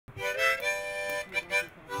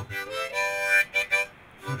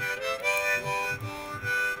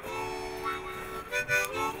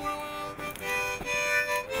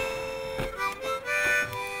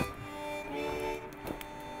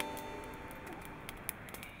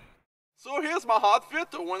So here's my outfit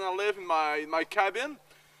when I live in my cabin.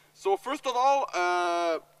 So first of all,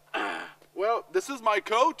 well, this is my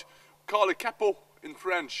coat, called a capot in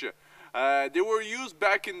French. They were used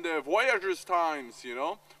back in the voyagers' times, you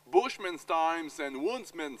know, bushmen's times and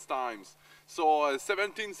woodsmen's times. So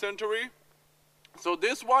 17th century. So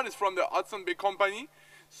this one is from the Hudson Bay Company.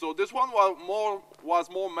 So this one was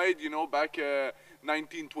more made, you know, back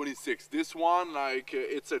 1926. This one, like,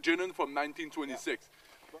 it's a genuine from 1926.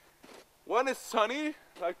 When it's sunny,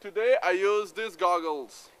 like today, I use these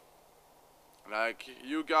goggles. Like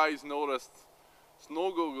you guys noticed,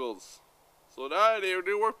 snow goggles. So that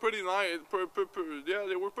they work pretty nice. Yeah,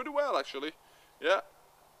 they work pretty well actually. Yeah.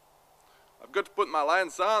 I've got to put my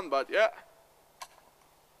lens on, but yeah.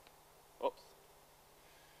 Oops.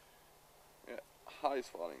 Yeah, eyes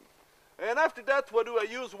falling. And after that, what do I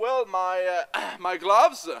use? Well, my my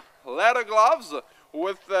gloves, leather gloves.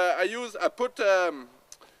 With I put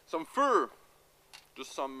some fur,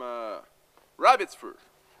 just some rabbit's fur.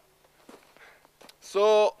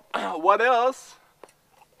 So what else?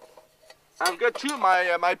 I've got too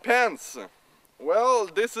my pants. Well,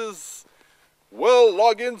 this is Will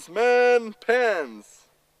Loggins man pants.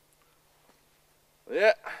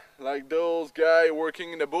 Yeah, like those guys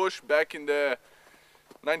working in the bush back in the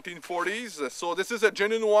 1940s. So this is a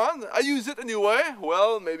genuine one. I use it anyway.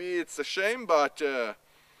 Well, maybe it's a shame, but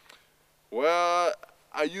well,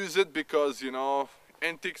 I use it because, you know,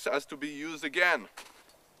 antiques has to be used again.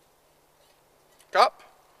 Cup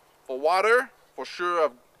for water, for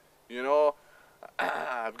sure.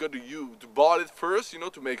 I've got to boil it first, you know,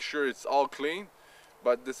 to make sure it's all clean.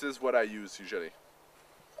 But this is what I use usually.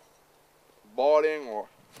 Boiling or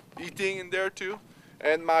eating in there too.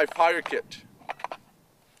 And my fire kit.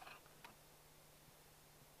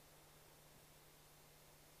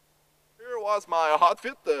 Here was my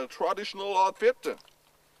outfit, the traditional outfit.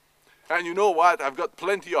 And you know what? I've got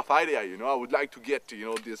plenty of idea, you know. I would like to get, you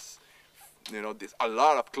know, this a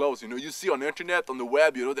lot of clothes, you know. You see on the internet, on the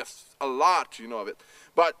web, you know, there's a lot, you know, of it.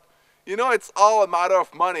 But, you know, it's all a matter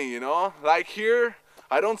of money, you know. Like here,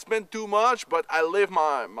 I don't spend too much, but I live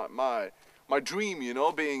my dream, you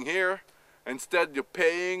know, being here. Instead you're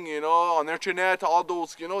paying, you know, on the internet, all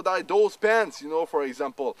those, you know, those pants, you know, for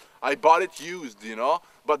example, I bought it used, you know,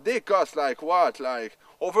 but they cost like what, like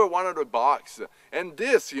over $100. And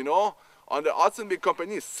this, you know, on the Hudson Bay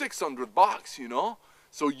Company is $600, you know.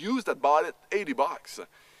 So used, I bought it $80.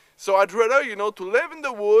 So I'd rather, you know, to live in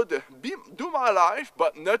the wood, do my life,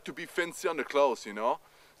 but not to be fancy on the clothes, you know,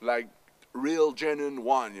 like real genuine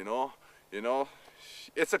one, you know.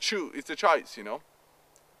 It's a choice, you know.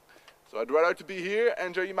 So I'd rather to be here,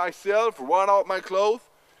 enjoying myself, run out my clothes,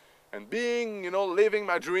 and being, you know, living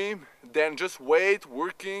my dream, than just wait,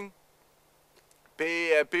 working,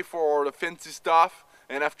 pay for the fancy stuff,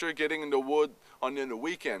 and after getting in the wood on the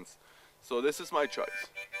weekends. So this is my choice.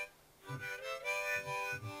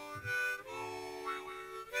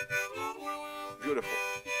 Beautiful.